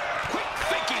 Quick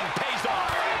thinking pays off.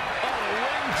 Oh, the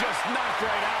ring just knocked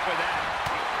right out with that.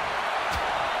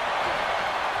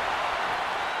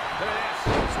 Look at this.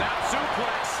 Snap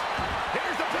suplex.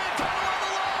 Here's the pin, title on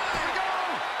the line. Here we go.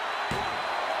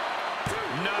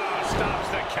 No, stops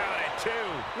the count at 2.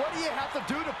 What do you have to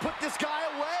do to put this guy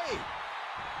away?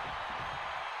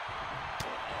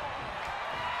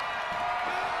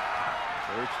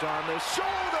 Perched on the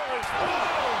shoulders.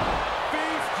 Oh!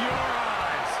 Feast your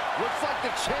eyes. Looks like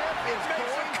the champ is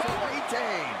going to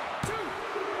retain.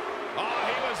 Oh,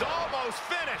 he was almost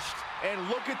finished. And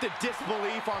look at the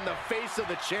disbelief on the face of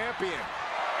the champion.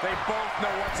 They both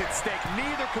know what's at stake.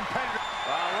 Neither competitor.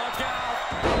 Look out.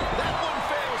 That one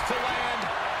fails to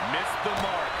land. Missed the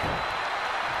mark.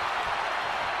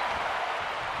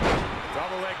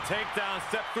 Double leg takedown.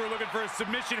 Step through, looking for a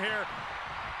submission here.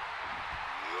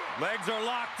 Legs are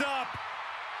locked up.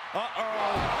 Uh-oh.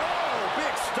 Oh,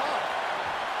 big stomp.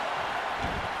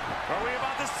 Are we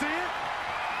about to see it?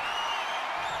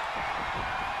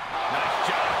 Nice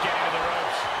job getting to the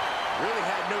ropes. Really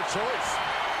had no choice.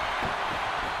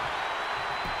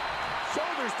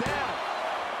 Shoulders down.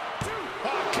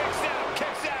 Oh, kicks out,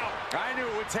 kicks out. I knew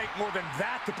it would take more than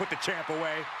that to put the champ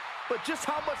away. But just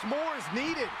how much more is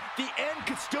needed? The end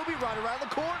could still be right around the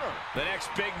corner. The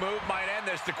next big move might end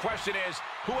this. The question is,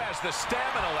 who has the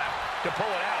stamina left to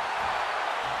pull it out?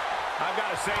 I've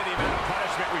got to say, the amount of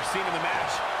punishment we've seen in the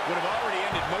match would have already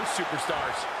ended most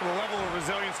superstars. The level of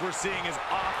resilience we're seeing is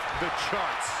off the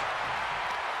charts.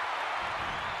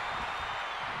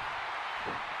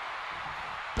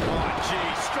 Oh, gee,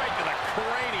 straight to the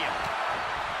cranium.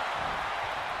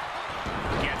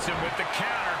 Gets him with the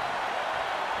counter.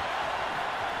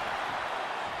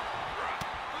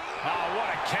 Oh, what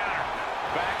a counter.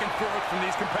 Back and forth from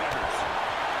these competitors.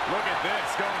 Look at this,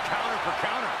 going counter for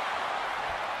counter.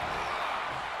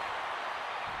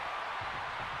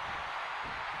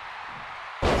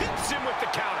 Hits him with the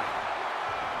counter.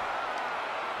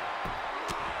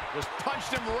 Just punched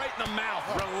him right in the mouth.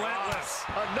 Relentless.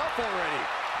 Enough already.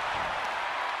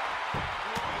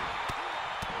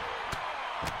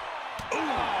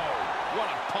 Oh, what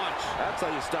a punch. That's how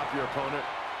you stop your opponent.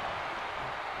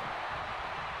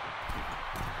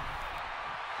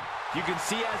 You can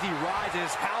see as he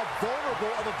rises how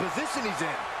vulnerable of a position he's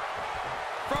in.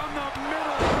 From the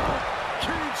middle rope,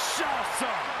 Kinshasa.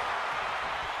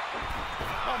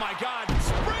 Oh, my God.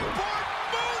 Springboard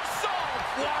moonsault.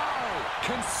 Wow!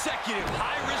 Consecutive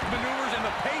high-risk maneuvers, and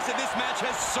the pace of this match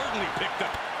has certainly picked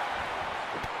up.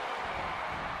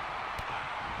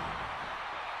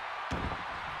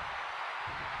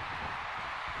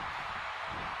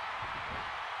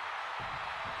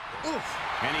 Oof.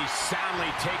 And he's soundly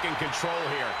taking control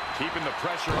here, keeping the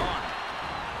pressure on.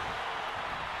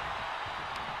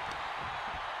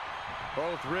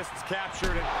 Both wrists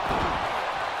captured. And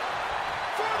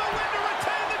For the win to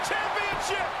retain the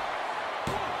championship.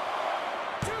 1,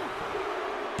 2,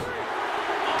 3.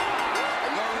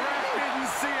 the ref didn't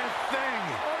see a thing.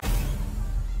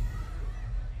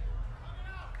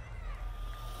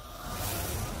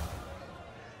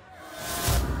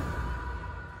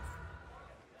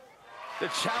 The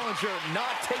challenger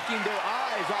not taking their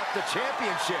eyes off the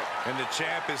championship. And the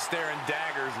champ is staring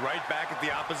daggers right back at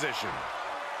the opposition.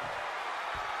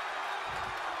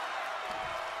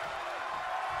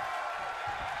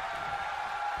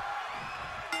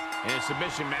 In a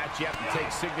submission match, you have to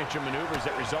take signature maneuvers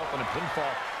that result in a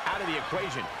pinfall out of the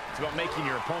equation. It's about making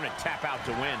your opponent tap out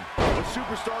to win. A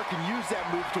superstar can use that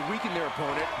move to weaken their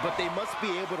opponent, but they must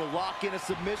be able to lock in a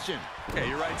submission. Yeah,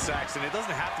 you're right, Saxon. It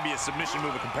doesn't have to be a submission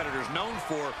move a competitor is known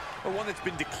for or one that's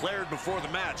been declared before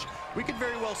the match. We could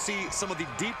very well see some of the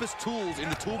deepest tools in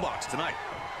the toolbox tonight.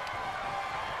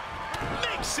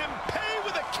 Make makes him pay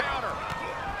with a counter.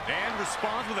 And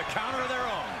responds with a counter of their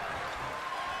own.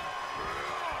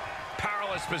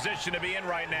 Powerless position to be in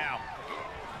right now.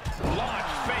 Launch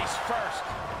face first.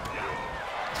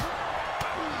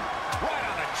 Right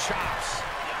on the chops.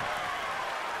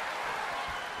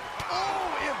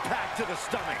 Oh, impact to the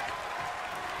stomach.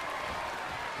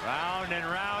 Round and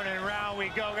round and round we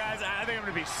go, guys. I think I'm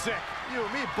going to be sick. You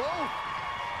and me both.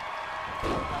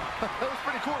 That was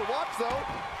pretty cool to watch, though.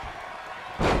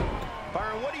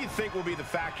 Byron, what do you think will be the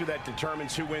factor that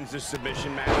determines who wins this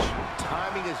submission match?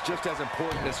 Timing is just as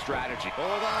important as strategy.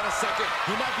 Hold on a second.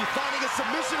 He might be finding a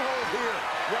submission hold here.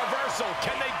 Reversal.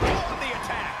 Can they go on the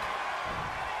attack?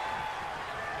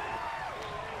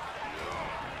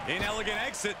 Inelegant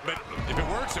exit, but if it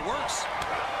works, it works.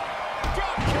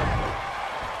 Drop kick.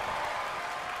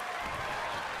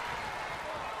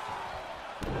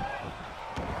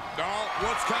 Oh,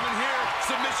 what's coming here?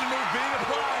 Submission move being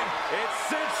applied. It's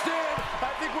cinched in. I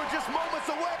think we're just moments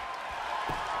away.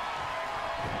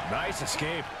 Nice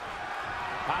escape.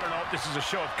 I don't know if this is a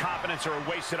show of confidence or a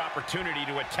wasted opportunity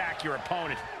to attack your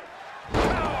opponent.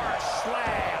 Power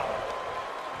slam.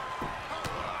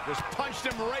 Just punched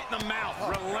him right in the mouth.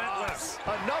 Relentless.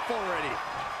 Enough already.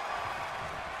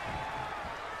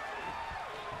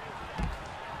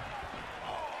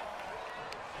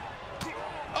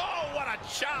 Oh, what a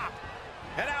chop.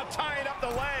 And now tying up the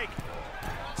leg.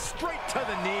 Straight to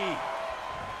the knee.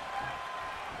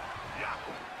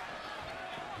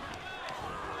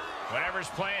 Whatever's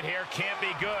playing here can't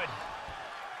be good.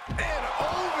 And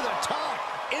over the top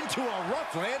into a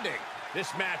rough landing.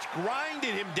 This match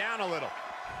grinded him down a little.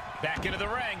 Back into the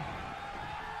ring.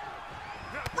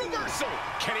 Reversal.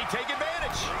 Can he take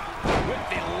advantage? With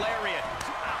the lariat.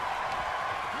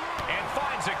 And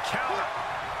finds a counter.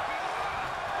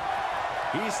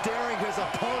 He's staring his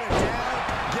opponent down,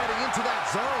 getting into that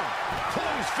zone.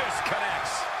 Close fist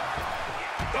connects.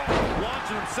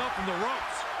 Launching himself from the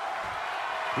ropes.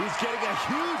 He's getting a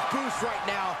huge boost right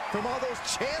now from all those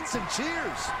chants and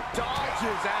cheers.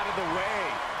 Dodges out of the way.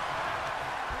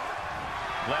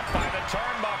 Left by the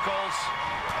turnbuckles.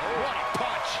 What a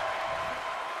punch.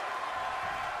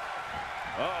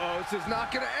 Uh-oh, this is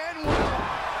not going to end well.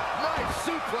 Nice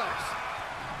suplex.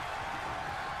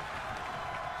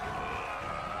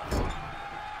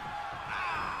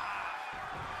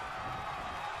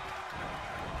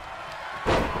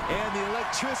 And the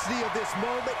electricity of this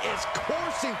moment is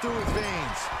coursing through his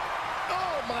veins.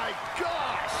 Oh, my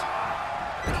gosh.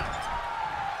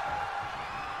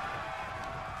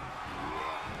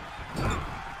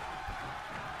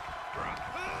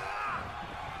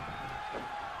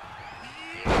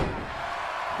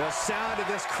 The sound of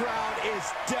this crowd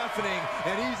is deafening,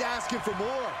 and he's asking for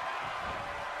more.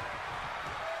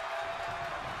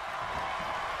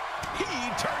 He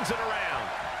turns it around.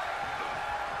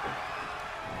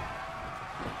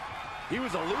 He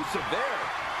was elusive there.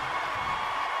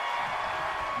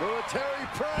 Military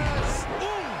press.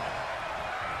 Ooh.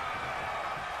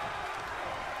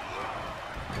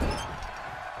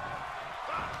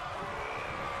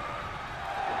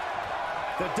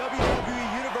 The WWE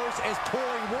Universe is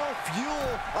pouring more fuel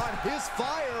on his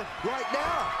fire right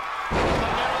now.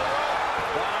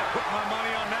 Well, I put my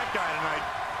money on that guy tonight.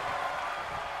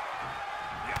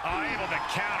 Able to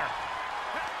counter.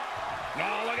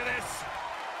 Oh, look at this.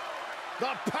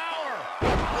 The power.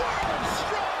 World's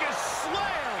strongest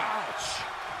slam. Ouch.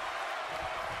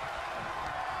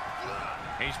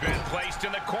 He's been placed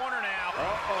in the corner now.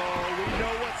 Uh-oh, we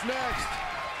know what's next.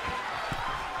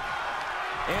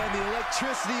 And the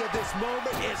electricity of this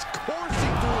moment is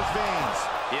coursing through his veins.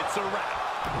 It's a wrap.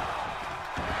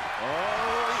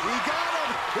 Oh, he got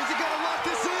him. Is he going to lock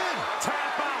this in?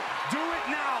 Tap out. Do it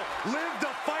now. Live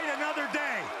to fight another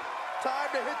day.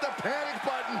 Time to hit the panic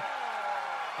button.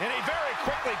 And he very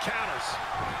quickly counters.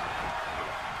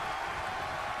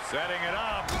 Setting it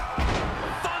up.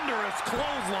 Thunderous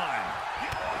clothesline.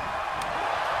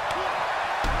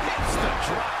 Hits the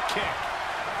drop kick.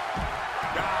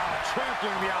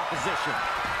 Trampling the opposition.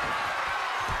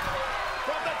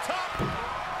 From the top.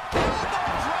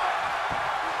 Elbow drop.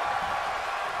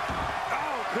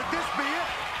 Oh, could this be it?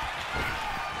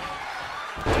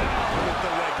 Down with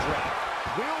the leg drop.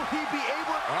 Will he be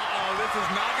able? Uh-oh, this is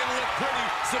not going to look pretty.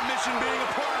 Submission being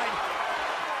applied.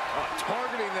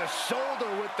 Targeting the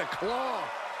shoulder with the claw.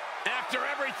 After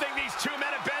everything these two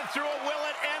men have been through, will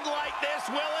it end like this?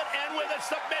 Will it end with a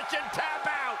submission tap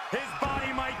out? His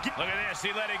body might get... Look at this,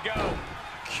 he let it go.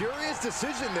 Curious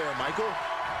decision there, Michael.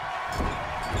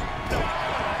 Oh,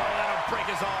 that'll break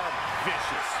his arm.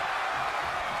 Vicious.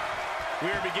 We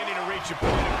are beginning to reach a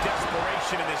point of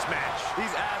desperation in this match.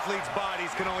 These athletes' bodies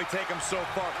can only take them so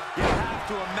far. You have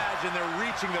to imagine they're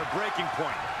reaching their breaking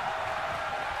point.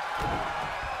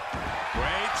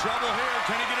 Great trouble here.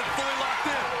 Can he get it fully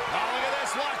locked in? Oh, look at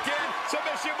this, locked in.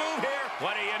 Submission move here.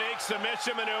 What a unique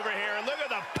submission maneuver here. And look at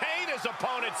the pain his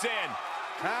opponent's in.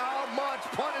 How much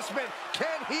punishment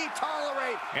can he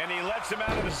tolerate? And he lets him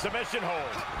out of the submission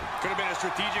hold. Could have been a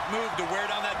strategic move to wear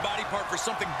down that body part for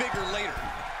something bigger later.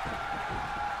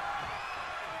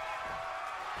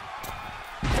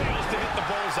 Fails to hit the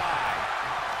bullseye.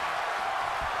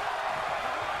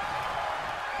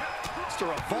 It's a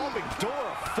revolving door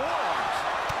of forearms.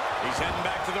 He's heading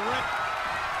back to the ring.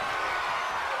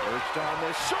 Perched on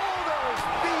the shoulders.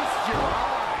 Feast your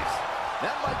eyes.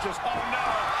 That might just... Oh, no.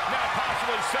 Now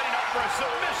possibly setting up for a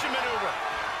submission maneuver.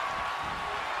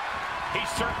 He's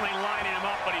certainly lining him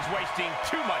up, but he's wasting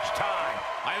too much time.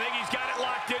 I think he's got it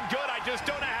locked in good. I just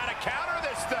don't know how to counter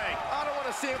this thing. I don't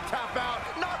want to see him tap out.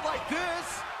 Not like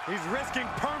this. He's risking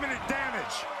permanent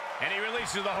damage. And he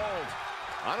releases the hold.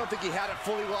 I don't think he had it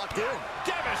fully locked in.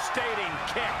 Devastating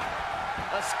kick.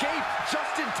 Escape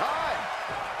just in time.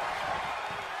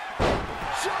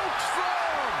 Choke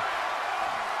slam.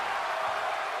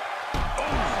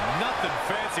 Oh, nothing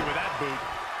fancy with that boot.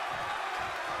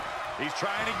 He's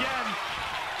trying again.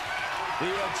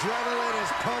 The adrenaline is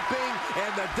pumping,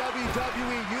 and the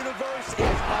WWE Universe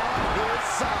is on his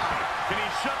side. Can he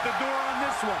shut the door on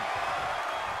this one?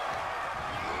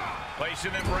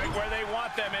 Placing them right where they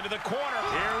want them, into the corner.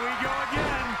 Here we go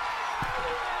again.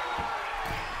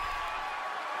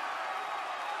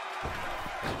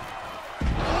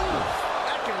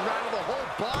 That can rattle the whole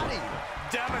body.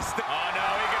 Devastating. Oh, no,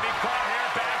 he could be caught here.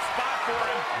 Bad spot for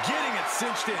him. Getting it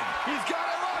cinched in. He's got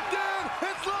it locked in.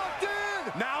 It's locked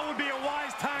in. Now would be a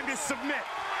wise time to submit.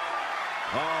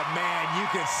 Oh, man, you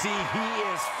can see he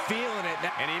is feeling it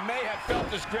now. And he may have felt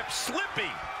his grip slipping,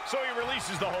 so he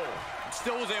releases the hold.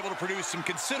 Still was able to produce some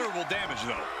considerable damage,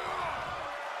 though.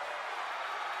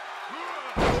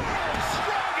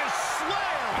 Strongest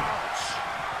slam! Ouch.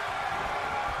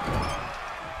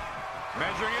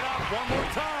 Measuring it up one more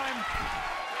time.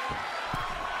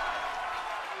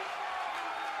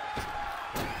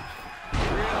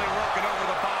 Really working over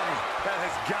the body. That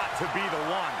has got to be the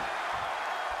one.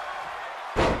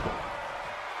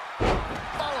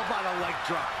 Followed by the leg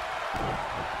drop.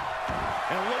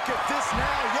 And look at this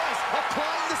now. Yes,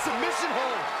 applying the submission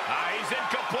hold. He's in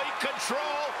complete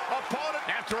control. Opponent,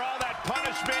 after all that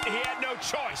punishment, he had no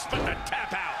choice but to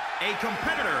tap out. A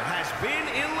competitor has been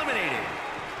eliminated.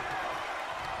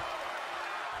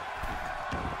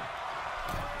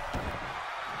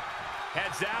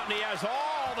 Heads out, and he has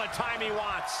all the time he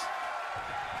wants.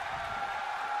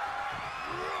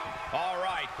 All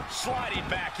right, sliding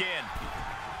back in.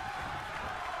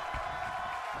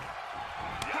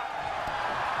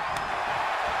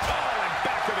 Oh, and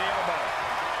back to the elbow.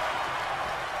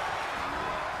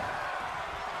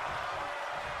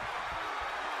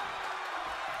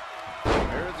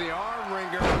 There's the arm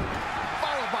wringer,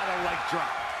 followed by the leg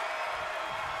drop.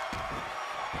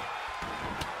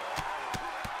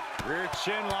 Rear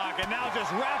chin lock, and now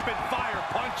just rapid-fire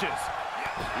punches.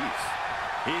 Jeez.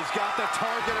 He's got the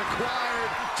target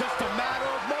acquired. Just a matter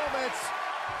of moments.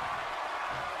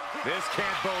 This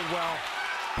can't bode well.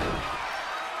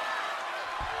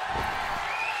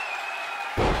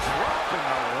 Dropping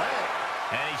the leg.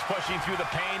 And he's pushing through the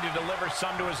pain to deliver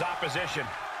some to his opposition.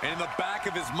 And in the back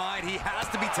of his mind, he has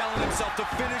to be telling himself to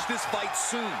finish this fight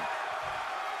soon.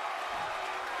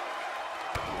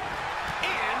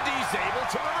 And he's able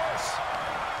to reverse.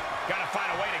 Got to find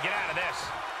a way to get out of this.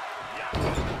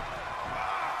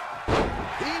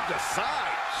 Heave the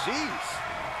side. Jeez.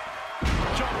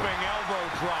 Jumping elbow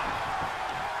drop.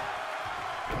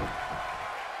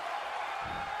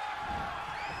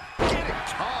 Getting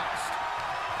tossed.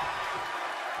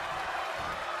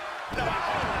 Oh,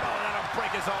 that'll break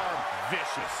his arm.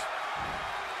 Vicious.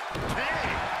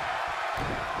 Dang.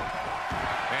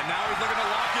 And now he's looking to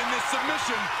lock in this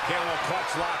submission. Camel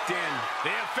clutch locked in.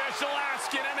 The official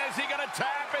asking him, is he going to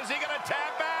tap? Is he going to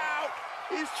tap out?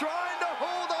 He's trying to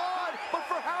hold on, but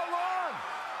for how long?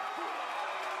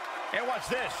 And watch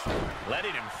this.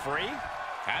 Letting him free?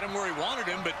 Had him where he wanted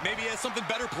him, but maybe he has something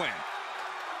better planned.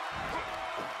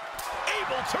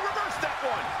 Able to reverse that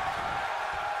one.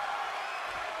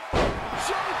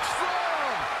 Choke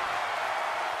slam.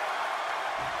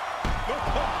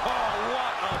 Oh,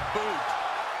 what a boot.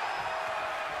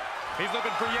 He's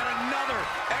looking for yet another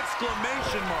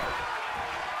exclamation mark.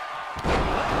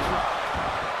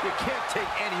 You can't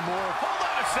take any more. Hold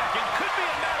on a second. Could be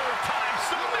a matter of time.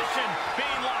 Submission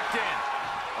being locked in.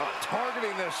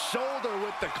 Targeting the shoulder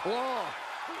with the claw.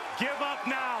 Give up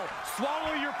now.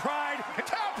 Swallow your pride.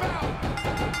 Tap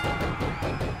out.